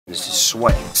This is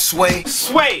Sway. Sway.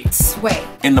 Sway. Sway.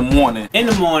 In the morning. In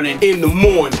the morning. In the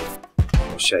morning.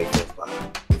 Shake your body.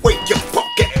 Wake your fuck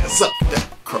ass up. That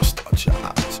crust out your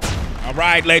eyes. All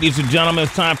right, ladies and gentlemen,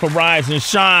 it's time for Rise and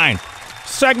Shine.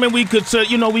 Segment we could,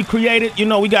 we created,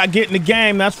 we got to get in the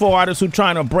game. That's for artists who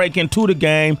trying to break into the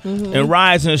game. Mm-hmm. And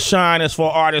Rise and Shine is for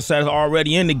artists that are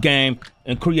already in the game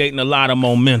and creating a lot of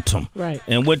momentum. Right.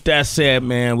 And with that said,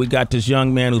 man, we got this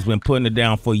young man who's been putting it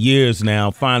down for years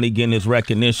now, finally getting his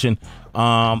recognition.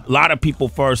 A lot of people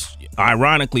first,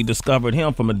 ironically, discovered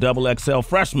him from a XXL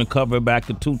freshman cover back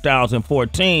in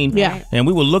 2014. Yeah. And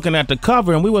we were looking at the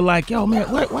cover and we were like, yo,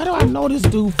 man, why do I know this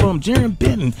dude from Jarren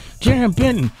Benton? Jarren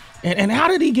Benton. And how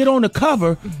did he get on the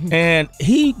cover? And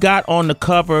he got on the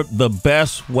cover the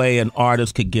best way an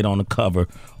artist could get on the cover.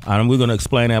 And we're going to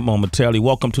explain that momentarily.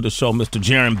 Welcome to the show, Mr.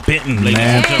 Jarren Benton, ladies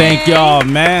and gentlemen. Thank y'all,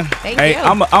 man. Thank you.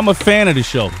 I'm a fan of the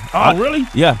show. Oh, really?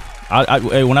 Yeah.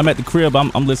 Hey, when I'm at the crib, I'm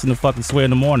listening to fucking Sway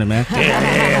in the morning, man.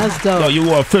 Yeah. That's dope. So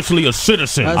you are officially a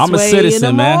citizen. I'm a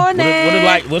citizen,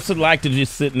 man. What's it like to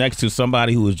just sit next to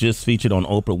somebody who was just featured on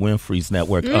Oprah Winfrey's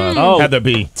network? Heather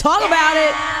B. Talk about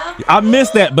it. I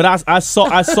missed that, but I saw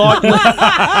it.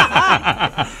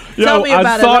 Tell me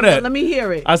about saw it. that. Let me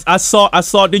hear it. I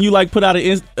saw. Then you put out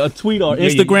a tweet or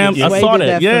Instagram. Yeah. I saw Sway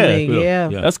that. did that for me. Yeah.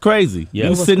 That's crazy. Yeah. You It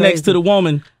was sit next to crazy. the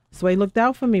woman. Sway looked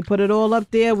out for me. Put it all up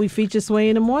there. We featured Sway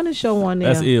in the morning show on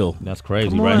there. That's ill. That's crazy,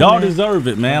 Come right? on, Y'all man. deserve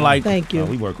it, man. Like, Thank you.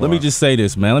 We work let me hard. just say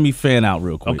this, man. Let me fan out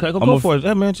real quick. Okay, go for it.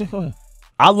 Hey, man, go ahead.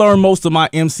 I learned most of my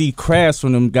MC crafts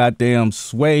from them goddamn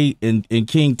Sway and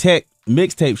King Tech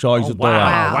mixtape show I used to throw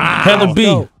out. Wow. Heather B,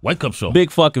 Dope. Wake up show. big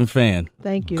fucking fan.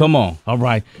 Thank you. Come on. All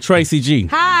right. Tracy G.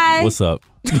 Hi. What's up?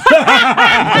 She working on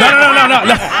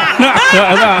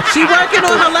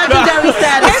her legendary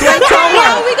status. Sway told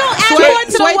her. We gonna add Sway, more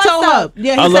to Sway the told what's her. up.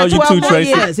 Yeah, he I said love you 12 too, more Tracy.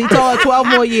 years. He told her 12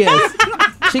 more years.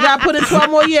 She got put in 12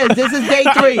 more years. This is day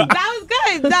 3. That was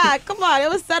good, Doc. Come on, it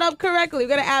was set up correctly. We're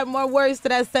gonna add more words to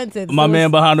that sentence. My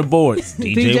man behind the boards.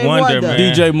 DJ Wonder, man.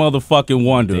 DJ motherfucking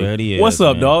Wonder. There it is, What's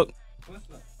up, man. dog?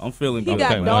 I'm feeling He good.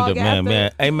 got Okay, dog Wonder, man, after.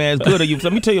 man. Hey, man, it's good of you.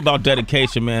 Let me tell you about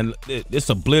dedication, man.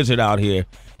 It's a blizzard out here.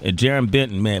 And Jarren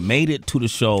Benton, man, made it to the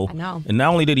show. I know. And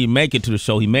not only did he make it to the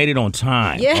show, he made it on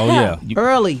time. Yeah. Oh, yeah.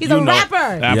 Early. He's a rapper.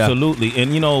 Absolutely.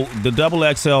 And, the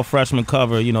XXL freshman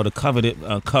cover, the coveted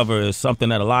cover is something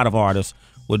that a lot of artists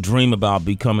would dream about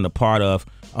becoming a part of.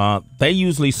 They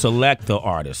usually select the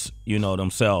artists,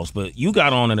 themselves. But you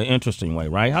got on in an interesting way,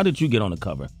 right? How did you get on the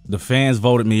cover? The fans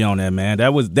voted me on that, man.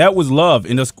 That was love.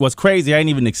 And what's crazy, I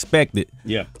didn't even expect it.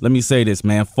 Yeah. Let me say this,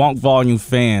 man. Funk Volume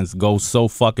fans go so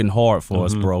fucking hard for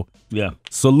us, bro. Yeah.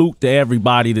 Salute to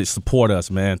everybody that support us,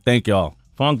 man. Thank y'all.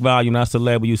 Funk Volume, that's the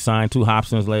label you signed to,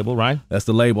 Hopsin's label, right? That's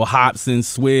the label. Hopsin,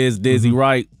 Swizz, Dizzy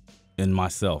Wright, and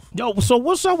myself. Yo, so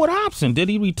what's up with Hopsin? Did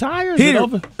he retire? Is He it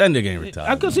over? That nigga ain't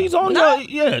retired. Because he's on No.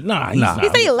 he's not. He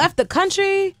said he left the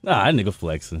country. Nah, that nigga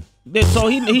flexing. So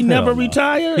he never no.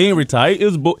 retired? He ain't retired. It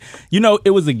was,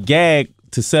 it was a gag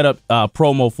to set up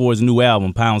promo for his new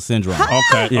album, Pound Syndrome.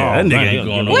 Okay. Yeah, that nigga ain't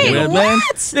going nowhere, man.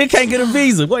 They can't get a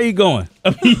visa. Where you going?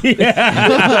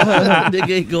 Nigga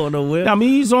ain't going nowhere. I mean,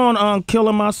 he's on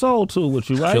Killing My Soul, too, with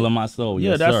you, right? Killing My Soul,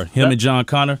 yes, Yeah, sir. Him and John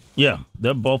Connor. Yeah,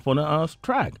 they're both on the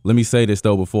track. Let me say this,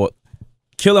 though, before.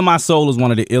 Killing My Soul is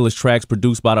one of the illest tracks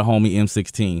produced by the homie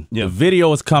M16. Yeah. The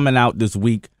video is coming out this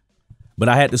week, but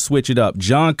I had to switch it up.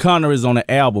 John Connor is on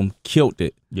the album, killed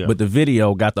it. Yeah. But the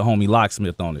video got the homie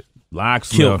Locksmith on it.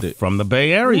 Locksmith Killed it. from the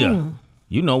Bay Area.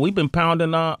 We've been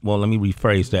pounding well, let me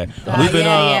rephrase that.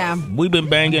 We've been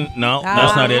banging. No,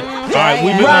 that's not it. All right,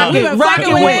 we've been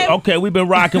rocking with. Okay, we've been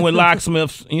rocking with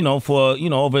Locksmiths, for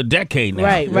over a decade now.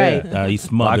 Right. He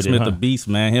smothered Locksmith it, the beast,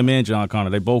 man. Him and John Connor,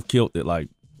 they both killed it. Like,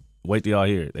 wait till y'all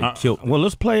hear it. They killed it. Well,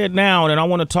 let's play it now, and I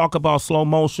want to talk about Slow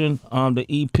Motion, the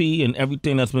EP, and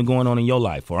everything that's been going on in your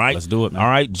life, all right? Let's do it, man. All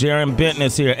right, Jarren Benton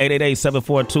is here,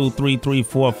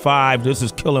 888-742-3345. This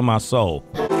is Killing My Soul.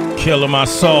 Killing My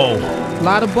Soul. A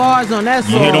lot of bars on that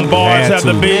song. You hear them bars Had have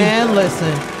to to. be? Man,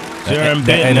 listen. Jarren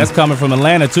Benton. And that's coming from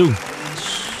Atlanta, too.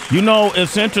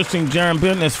 It's interesting. Jarren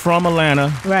Benton is from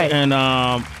Atlanta. Right. And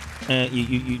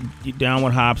you down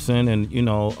with Hopsin and,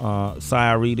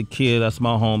 Syrie, the kid, that's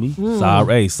my homie.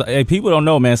 Hey, people don't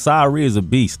know, man. Syrie is a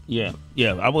beast. Yeah.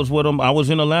 I was with him. I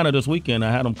was in Atlanta this weekend. I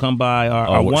had him come by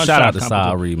our one shout shot out to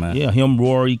competition. Syrie, man. Yeah, him,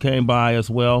 Rory came by as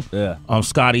well. Yeah.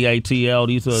 Scotty ATL.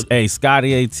 These are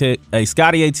Scotty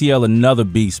ATL, another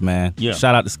beast, man. Yeah.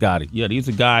 Shout out to Scotty. Yeah, these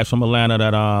are guys from Atlanta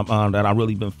that I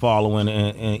really been following,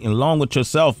 and along with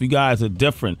yourself, you guys are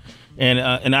different.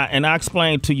 And I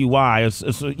explained to you why. I was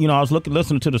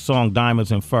listening to the song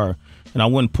Diamonds and Fur, and I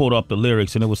went and pulled up the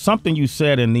lyrics, and it was something you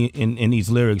said in these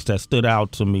lyrics that stood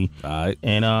out to me. All right.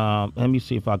 And let me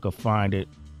see if I could find it.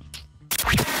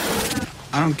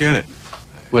 I don't get it.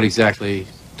 What exactly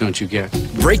don't you get?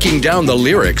 Breaking down the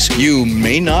lyrics you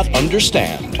may not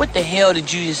understand. What the hell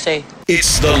did you just say?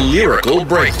 It's the Lyrical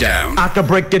Breakdown I can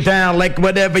break it down like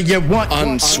whatever you want.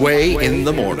 on Sway in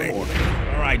the Morning.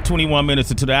 All right, 21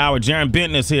 minutes into the hour. Jarren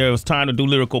Benton is here. It was time to do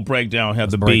Lyrical Breakdown.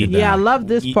 Have the beat. Yeah, I love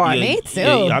this part. Me too.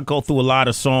 I go through a lot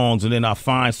of songs and then I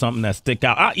find something that stick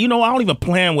out. I don't even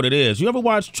plan what it is. You ever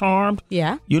watch Charmed?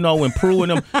 Yeah. When Prue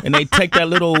and them and they take that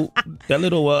little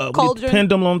Cauldron?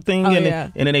 pendulum thing Oh, and, yeah.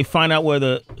 and then they find out where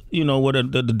the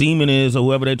demon is or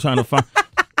whoever they're trying to find.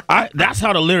 That's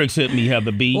how the lyrics hit me. Have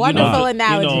the beat. Wonderful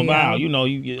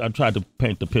analogy. I tried to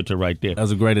paint the picture right there. That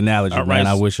was a great analogy, All right. man.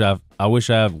 I wish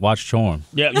I've watched Charm.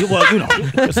 Yeah,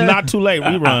 it's not too late.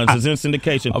 Reruns. It's in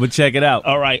syndication. I'm gonna check it out.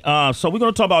 All right, so we're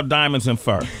going to talk about Diamonds and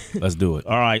Fur. Let's do it.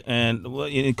 All right, and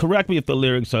correct me if the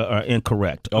lyrics are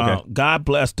incorrect. Okay. God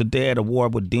bless the dead, a war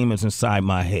with demons inside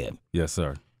my head. Yes,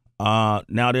 sir.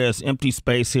 Now there's empty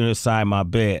space here inside my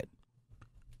bed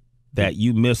that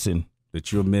you missing.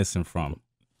 That you're missing from.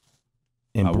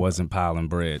 in I wasn't piling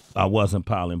bread. I wasn't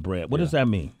piling bread. What does that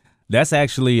mean? That's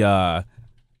actually that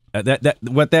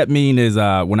what that mean is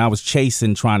when I was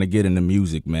chasing trying to get into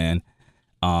music, man.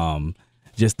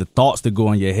 Just the thoughts that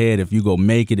go in your head if you go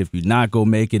make it, if you not go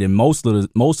make it, and most of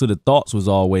the thoughts was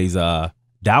always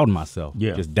doubting myself.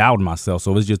 Yeah. Just doubting myself.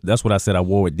 So it's just that's what I said. I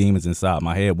war with demons inside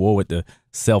my head. War with the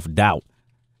self-doubt,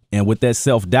 and with that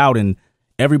self-doubt, and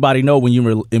everybody know when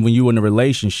you in a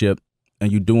relationship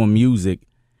and you doing music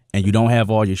and you don't have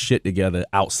all your shit together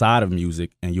outside of music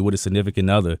and you're with a significant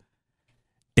other,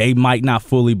 they might not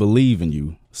fully believe in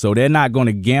you. So they're not going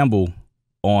to gamble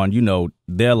on,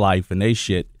 their life and their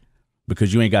shit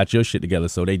because you ain't got your shit together.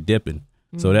 So they dipping.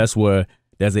 Mm-hmm. So that's where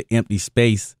there's an empty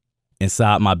space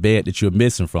inside my bed that you're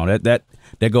missing from. That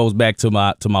goes back to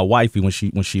my wifey when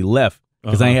she left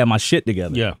because I ain't had my shit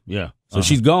together. Yeah. So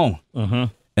she's gone. Uh-huh.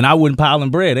 And I wasn't piling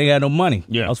bread. They had no money.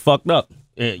 Yeah. I was fucked up.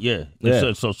 Yeah.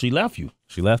 So she left you.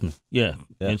 She left me. Yeah.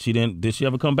 And she didn't. Did she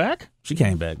ever come back? She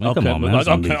came back. Man, Okay, come on, man. okay, That's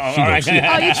on me. all She right. go-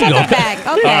 Oh, you took her back.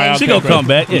 Okay. She gonna come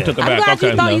back. You Yeah. took her I'm back. glad you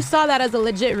Okay. thought No. you saw that as a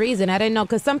legit reason. I didn't know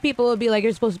because some people would be like,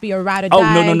 "You're supposed to be a ride or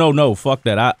die." Oh no! Fuck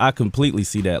that! I completely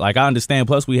see that. Like I understand.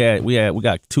 Plus we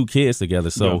got 2 kids together.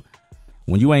 So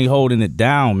when you ain't holding it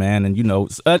down, man, and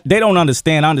they don't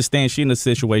understand. I understand she in a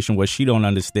situation where she don't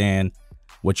understand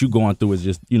what you going through is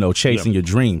just chasing your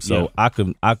dreams. So I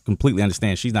completely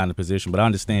understand she's not in a position, but I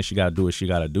understand she got to do what she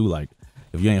got to do. Like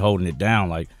if you ain't holding it down,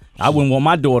 like I wouldn't want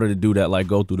my daughter to do that. Like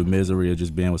go through the misery of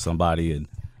just being with somebody and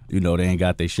they ain't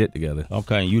got their shit together.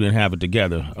 Okay, you didn't have it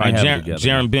together. All right, I have it together.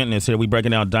 Jarren Benton is here. We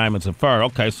breaking down Diamonds and Fur.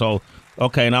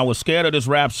 Okay, and I was scared of this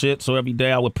rap shit, so every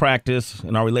day I would practice,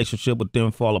 and our relationship with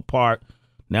them fall apart.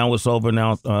 Now it's over.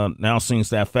 Now sings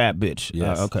that fat bitch.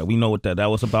 Yes. Okay, we know what that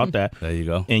was about. That. There you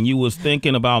go. And you was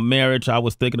thinking about marriage. I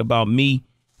was thinking about me,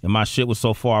 and my shit was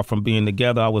so far from being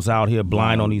together. I was out here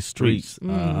blind on these streets.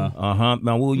 Now,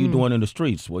 what were you doing in the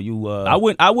streets? Were you? I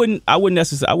wouldn't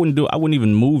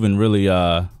even move in really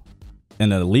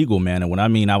in a legal manner. When I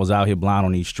mean I was out here blind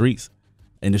on these streets,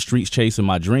 in the streets chasing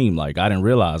my dream. Like I didn't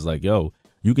realize, like, yo,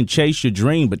 you can chase your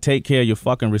dream, but take care of your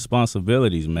fucking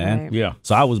responsibilities, man. Right. Yeah.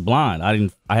 So I was blind.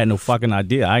 I had no fucking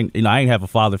idea. I ain't have a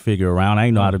father figure around. I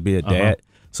ain't know how to be a dad.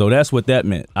 So that's what that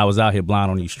meant. I was out here blind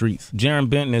on these streets. Jarren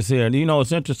Benton is here.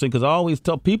 It's interesting because I always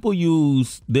tell people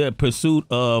use their pursuit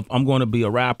of I'm going to be a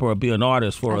rapper or be an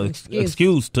artist for an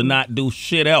excuse to not do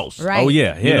shit else. Right. Oh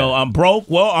yeah. I'm broke.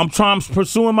 Well, I'm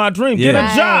pursuing my dream. Get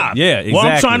Yeah. a job. Yeah, exactly. Well,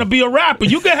 I'm trying to be a rapper.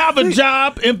 You can have a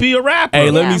job and be a rapper.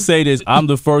 Hey, let me say this. I'm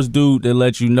the first dude that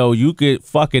let you know you could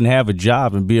fucking have a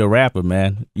job and be a rapper,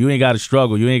 man. You ain't got to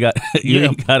struggle. You ain't got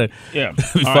ain't got to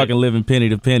be fucking living penny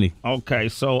to penny. Okay,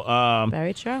 so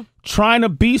Very true. trying to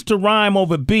beast a rhyme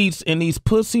over beats, and these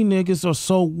pussy niggas are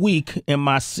so weak, and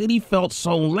my city felt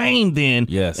so lame then.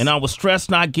 Yes. And I was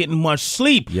stressed not getting much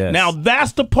sleep. Yes. Now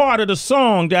that's the part of the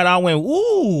song that I went,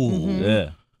 ooh. Yeah.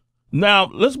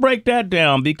 Now let's break that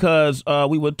down because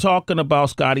we were talking about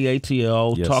Scotty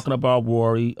ATL, Yes. talking about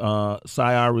Rory,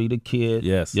 Sayari the Kid,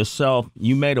 Yes. yourself.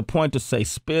 You made a point to say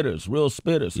spitters, real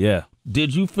spitters. Yeah.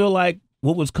 Did you feel like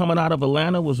what was coming out of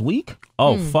Atlanta was weak?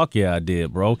 Oh, fuck yeah, I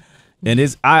did, bro. And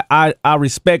I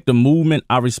respect the movement.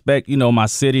 I respect, my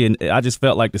city. And I just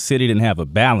felt like the city didn't have a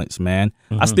balance, man.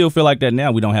 I still feel like that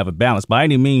now. We don't have a balance. By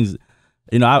any means,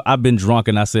 you know, I've been drunk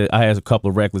and I said I had a couple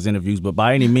of reckless interviews, but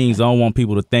by any means, I don't want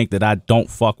people to think that I don't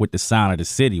fuck with the sound of the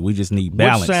city. We just need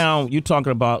balance. What sound you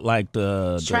talking about? Like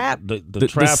the Trap? The The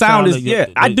trap sound is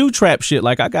of I do trap shit.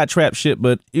 Like I got trap shit,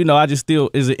 but you know, I just still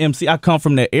as an MC, I come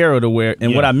from that era to where,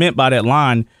 and what I meant by that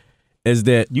line is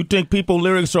that you think people's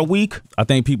lyrics are weak? I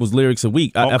think people's lyrics are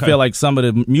weak. I feel like some of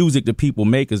the music that people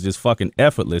make is just fucking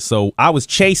effortless. So I was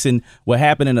chasing what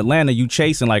happened in Atlanta. You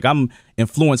chasing, like I'm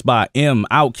influenced by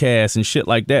Outkast and shit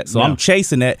like that. So I'm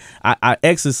chasing that. I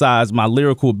exercise my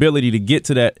lyrical ability to get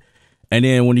to that. And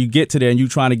then when you get to there and you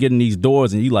trying to get in these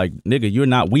doors and you like, nigga, you're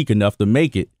not weak enough to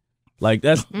make it. Like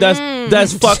that's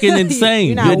fucking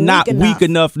insane. You're not weak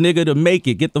enough, nigga, to make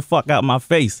it. Get the fuck out my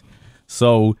face.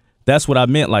 So that's what I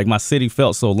meant. Like my city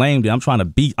felt so lame that I'm trying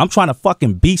to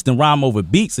fucking beast and rhyme over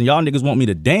beats, and y'all niggas want me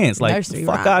to dance. Like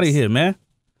fuck out of here, man.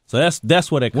 So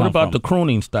that's what it comes from. What about the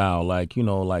crooning style? Like, you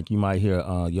know, like you might hear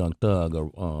Young Thug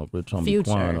or Rich Homie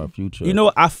Quan or Future. You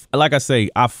know, I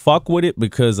fuck with it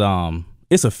because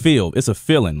it's a feel. It's a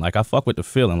feeling. Like I fuck with the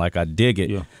feeling. Like I dig it.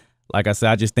 Yeah. Like I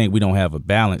said, I just think we don't have a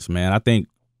balance, man. I think,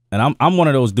 and I'm one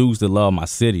of those dudes that love my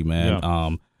city, man. Yeah.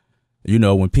 You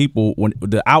know, when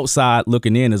the outside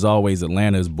looking in is always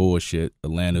Atlanta's bullshit.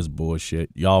 Atlanta's bullshit.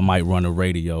 Y'all might run a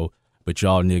radio, but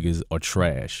y'all niggas are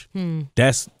trash.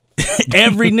 That's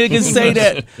every nigga say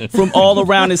that from all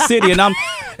around the city, and I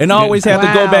always have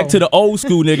to go back to the old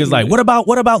school niggas. Like, what about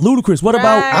Ludacris? What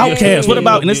about Outkast? What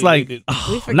about? And it's like,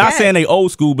 not saying they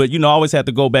old school, but you know, I always have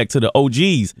to go back to the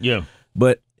OGs. Yeah,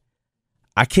 but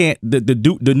I can't.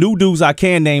 The new dudes I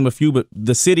can name a few, but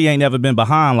the city ain't never been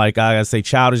behind. Like I gotta say,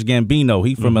 Childish Gambino,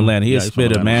 he from Atlanta. He a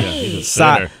spitter, man.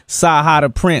 Sci-Hi the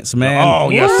Prince, man. Oh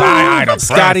yeah, Sci-Hi the Prince.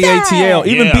 Scotty ATL,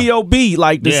 even B.O.B.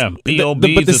 Like this,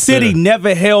 B.O.B. but the city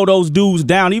never held those dudes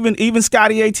down. Even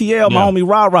Scotty ATL, my homie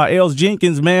Rah Els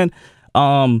Jenkins, man.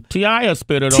 T.I. a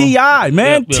spitter though. T.I.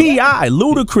 man, T.I.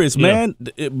 Ludacris, man.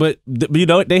 But you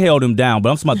know they held him down.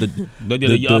 But I'm talking about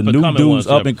the new dudes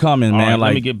up and coming, man. Right, like,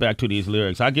 let me get back to these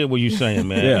lyrics. I get what you're saying,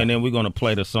 man. And then we're gonna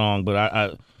play the song. But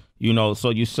I you know,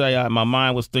 so you say my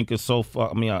mind was thinking so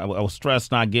I was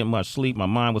stressed, not getting much sleep. My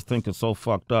mind was thinking so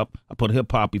fucked up. I put hip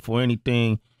hop before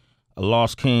anything. A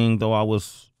lost king, though I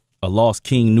was. A lost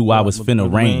king knew I was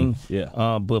finna reign.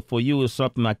 Yeah. But for you, it's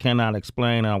something I cannot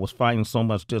explain. I was fighting so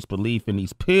much disbelief, and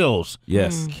these pills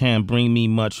can't bring me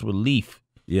much relief.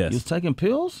 Yes. You was taking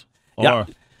pills? Or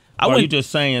are you just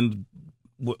saying,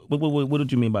 what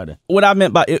did you mean by that? What I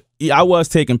meant by it, I was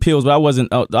taking pills, but I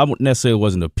necessarily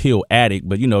wasn't a pill addict.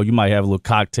 But, you know, you might have a little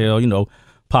cocktail, you know,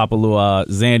 pop a little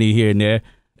Xanny here and there.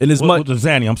 And what's the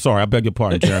Xanny? I'm sorry, I beg your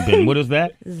pardon, Jarren Benton. What is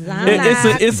that?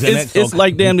 It's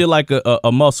like damn near like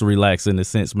a muscle relaxer in a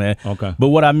sense, man. Okay. But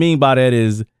what I mean by that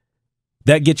is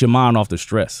that get your mind off the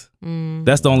stress.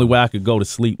 That's the only way I could go to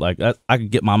sleep. Like I could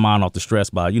get my mind off the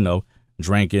stress by, you know,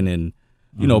 drinking and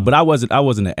you know, but I wasn't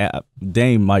an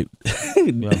Dame might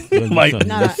sound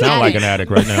like an addict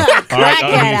right now. All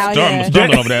right,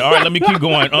 stumbling over there. All right, let me keep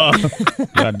going.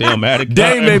 Goddamn addict.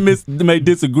 Dame may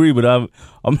disagree, but I'm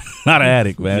not an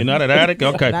addict, man. You're not an addict?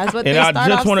 Okay. That's what and they I start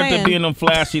just off wanted saying. to be in them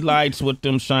flashy lights with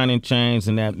them shining chains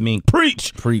and that mink.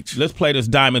 Preach. Let's play this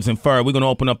Diamonds and Fur. We're going to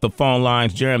open up the phone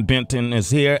lines. Jarren Benton is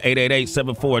here.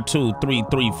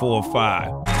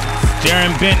 888-742-3345.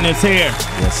 Jarren Benton is here.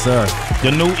 Yes, sir.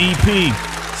 The new EP.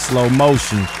 Slow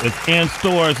Motion. It's in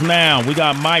stores now. We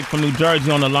got Mike from New Jersey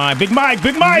on the line. Big Mike.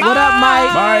 What up,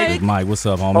 Mike? Big Mike, what's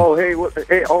up, homie? Oh, hey,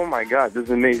 oh my God, this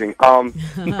is amazing.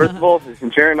 First of all,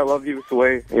 Jarren, I love you,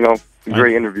 Sway. You know,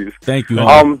 great interviews. Thank you.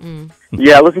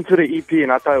 Yeah, I listened to the EP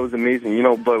and I thought it was amazing. You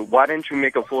know, but why didn't you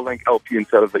make a full-length LP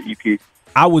instead of the EP?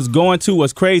 I was going to.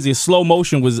 What's crazy is Slow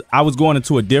Motion was. I was going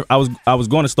into I was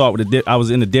going to start with I was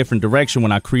in a different direction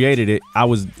when I created it.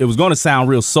 It was going to sound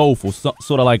real soulful, sort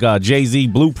of like a Jay-Z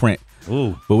Blueprint.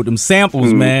 Ooh. But with them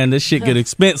samples, man, this shit get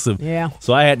expensive. Yeah.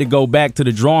 So I had to go back to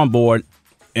the drawing board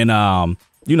and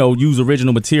you know, use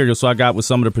original material. So I got with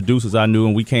some of the producers I knew,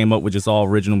 and we came up with just all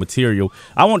original material.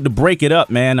 I wanted to break it up,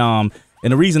 man.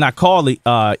 And the reason I call it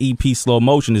EP Slow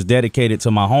Motion is dedicated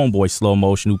to my homeboy Slow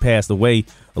Motion, who passed away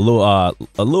a little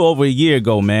over a year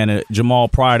ago, man. Jamal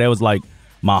Pryor, that was like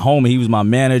my homie. He was my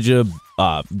manager,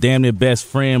 damn near best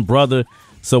friend, brother.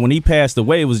 So when he passed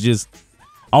away, it was just,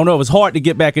 I don't know, it was hard to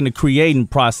get back in the creating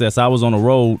process. I was on the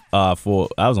road a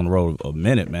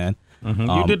minute, man.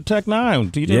 You did Tech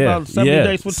 9. You did about 70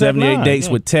 dates with Tech 78 dates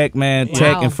with Tech, man. Wow.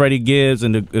 Tech and Freddie Gibbs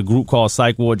and a group called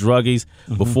Psych Ward Druggies.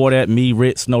 Before that, me,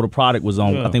 Ritz, Snow the Product was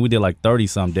on. I think we did like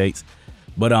 30-some dates.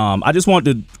 But I just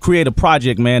wanted to create a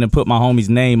project, man, and put my homie's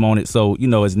name on it so, you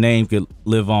know, his name could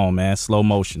live on, man. Slow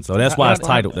Motion. So that's why it's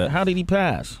titled that. How did he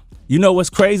pass? You know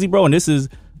what's crazy, bro? And this is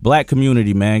black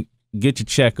community, man. get your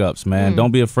checkups, man.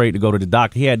 Don't be afraid to go to the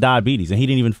doctor. He had diabetes, and he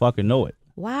didn't even fucking know it.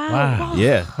 Wow.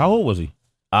 Yeah. How old was he?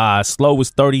 Slow was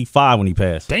 35 when he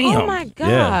passed. Damn. Oh my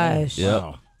gosh.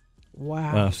 Yeah.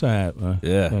 Wow. Sad, man.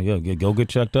 Yeah. Go get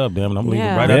checked up, damn it. I'm leaving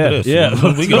Yeah. right after this.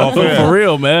 Yeah. We get off air. For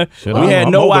real, man. Shit, We had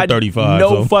I'm no over idea, 35, no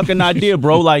so. fucking idea,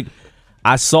 bro. Like,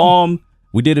 I saw him.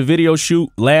 We did a video shoot,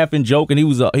 laughing, joking. He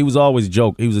was always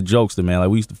joke. He was a jokester, man. Like,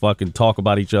 we used to fucking talk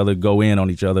about each other, go in on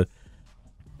each other,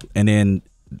 and then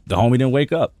the homie didn't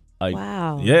wake up. Like,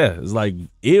 Wow. Yeah, it's like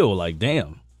ill. Like,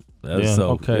 damn. Yeah,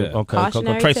 okay.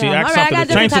 Cautionary Tracy, tale. ask All right, I something.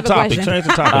 got Change the different type of topic. question. Change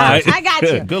the topic. I got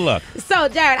you. Good luck. So,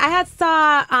 Jarren, I had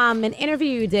saw an interview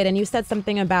you did, and you said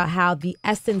something about how the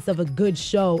essence of a good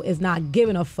show is not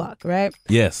giving a fuck, right?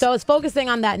 Yes. So it's focusing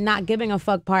on that not giving a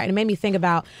fuck part, and it made me think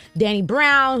about Danny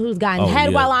Brown, who's gotten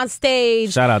head while on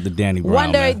stage. Shout out to Danny Brown.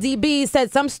 Wonder man. DB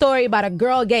said some story about a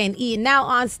girl getting eaten out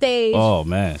on stage. Oh,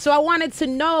 man. So I wanted to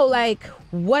know, like,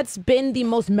 what's been the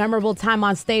most memorable time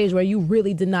on stage where you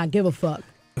really did not give a fuck?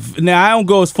 Now, I don't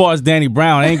go as far as Danny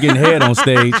Brown. I ain't getting head on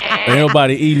stage. Ain't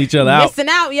nobody eating each other out. Missing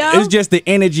out, yo. It's just the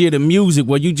energy of the music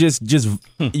where you just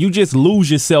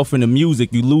lose yourself in the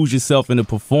music. You lose yourself in the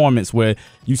performance where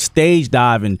you stage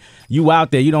diving. You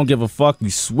out there. You don't give a fuck.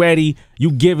 You sweaty.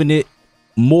 You giving it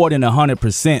more than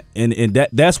 100%. And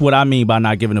that's what I mean by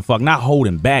not giving a fuck. Not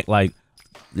holding back. Like,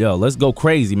 yo, let's go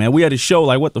crazy, man. We had a show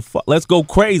like, what the fuck? Let's go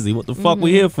crazy. What the fuck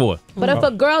we here for? But if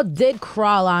a girl did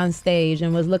crawl on stage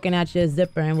and was looking at your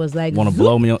zipper and was like, Want to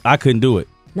blow me on? I couldn't do it.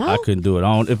 No? I couldn't do it.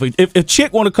 I don't, if a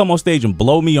chick want to come on stage and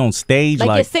blow me on stage, you're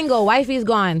like single, wifey's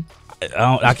gone.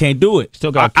 I can't do it.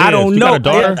 Still got I kids. don't You know.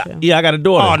 got a daughter? Yeah, I got a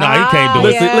daughter. Oh, no, you can't do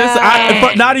it.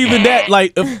 Listen, not even that.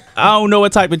 Like, if I don't know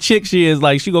what type of chick she is.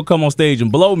 Like, she gonna come on stage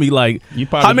and blow me. Like,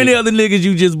 how many other niggas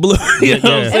you just blew? You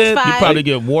know what I'm saying? You probably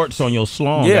get warts on your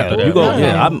slung. Yeah, after that. you go.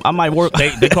 Yeah, I might work.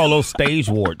 They call those stage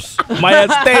warts. Might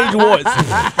have stage warts.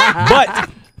 But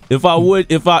if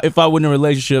I were in a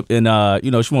relationship and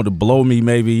she wanted to blow me,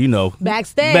 maybe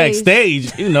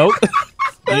backstage,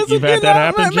 You've had that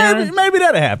happen, Jarren? Maybe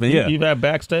that'll happen. Yeah, you've had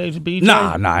backstage, BJ?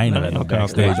 Nah, I ain't never had no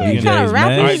backstage DJs, rapper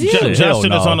man. is you?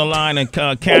 Justin is no. on the line in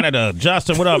Canada.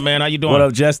 Justin, what up, man? How you doing? What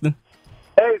up, Justin?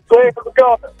 Hey, Sway, how's it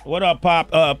going? What up,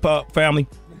 Pop family?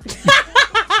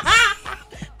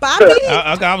 Bobby?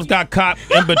 I got caught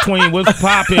in between what's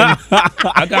popping.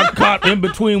 I got caught in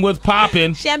between what's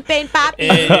popping. Champagne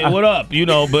popping. And what up?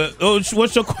 But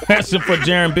what's your question for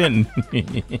Jarren Benton?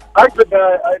 Actually,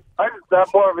 I just have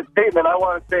more of a statement. I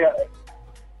want to say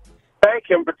thank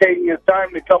him for taking his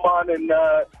time to come on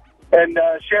and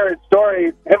share his story.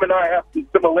 Him and I have some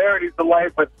similarities in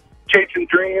life with chasing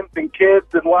dreams and kids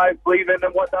and lives leaving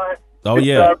and whatnot. Oh,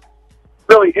 yeah.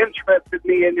 Really interested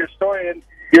me in your story, and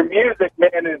your music,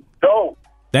 man, is dope.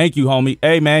 Thank you, homie.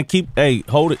 Hey, man,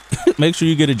 hold it. Make sure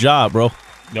you get a job, bro.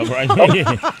 All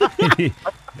right.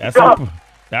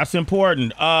 That's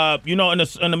important. And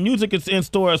the music is in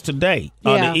stores today.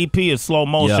 Yeah. The EP is Slow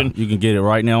Motion. Yeah, you can get it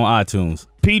right now on iTunes.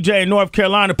 PJ, North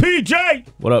Carolina. PJ!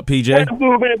 What up,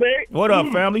 PJ? What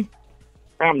up, family?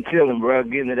 I'm chilling, bro,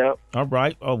 getting it up. All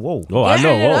right. Oh, whoa. Oh, I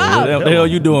know. Whoa. What the hell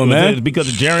you doing, man? Is it because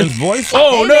of Jarren's voice?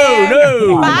 Oh,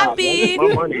 no. Bobby.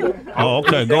 Oh,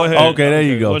 okay. Go ahead. Okay, there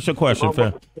you go. What's your question,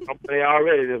 fam? I'm playing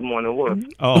already this morning. What?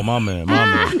 Oh, my man.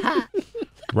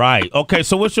 Right. Okay,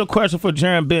 so what's your question for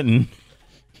Jarren Benton?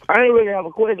 I didn't really have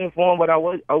a question for him, but I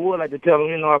would like to tell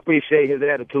him, I appreciate his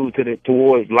attitude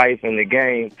towards life and the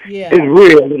game. Yeah. It's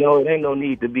real, It ain't no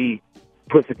need to be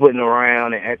pussyfooting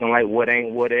around and acting like what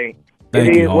ain't.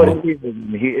 Thank you, what it is.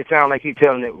 It sounds like he's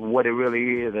telling it what it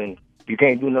really is, and you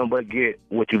can't do nothing but get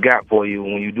what you got for you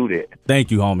when you do that.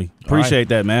 Thank you, homie. Appreciate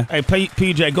that, man. Hey,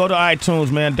 PJ, go to iTunes,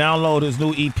 man. Download his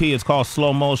new EP. It's called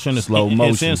Slow Motion. It's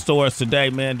in stores today,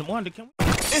 man.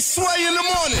 It's Sway in the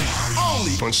morning,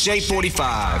 only on Shea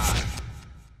 45.